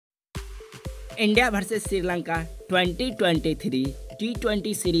India versus Sri Lanka 2023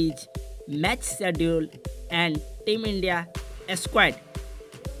 T20 series match schedule and Team India squad.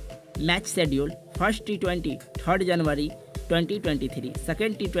 Match schedule: first T20 3rd January 2023,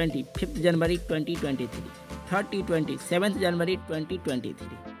 second T20 5th January 2023, third T20 7th January 2023.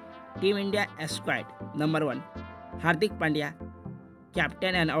 Team India squad: number 1 Hardik Pandya,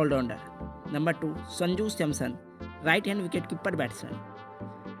 captain and all-rounder. Number 2 Sanju Samson, right-hand wicket-keeper batsman.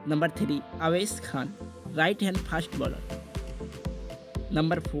 Number 3 Awais Khan, right-hand fast bowler.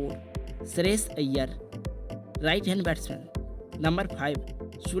 Number 4 Shreyas Iyer, right-hand batsman. Number 5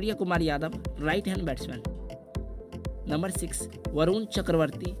 suryakumar Yadav, right-hand batsman. Number 6 Varun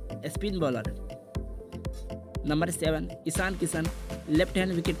Chakravarti, spin bowler. Number 7 Ishan Kissan,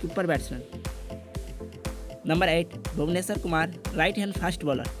 left-hand wicket-keeper batsman. Number 8 bhuvneshhar Kumar, right-hand fast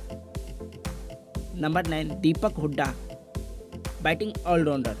bowler. Number 9 Deepak Hooda, batting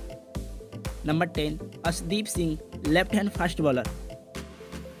all-rounder. Number 10 Arshdeep Singh, left-hand fast bowler.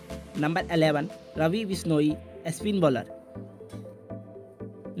 Number 11 Ravi Bishnoi, spin bowler.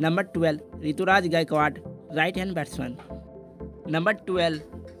 Number 12 Rituraj Gaikwad, right-hand batsman. Number 12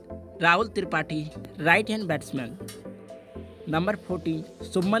 Rahul Tripathi, right-hand batsman. Number 14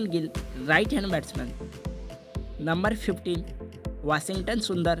 Shubman Gill, right-hand batsman. Number 15 Washington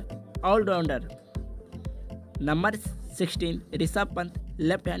Sundar, all-rounder. Number 16 Rishabh Pant,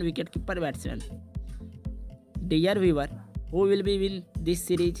 left-hand wicket-keeper batsman. Dear viewer, who will be win this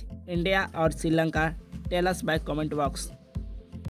series, India or Sri Lanka? Tell us by comment box.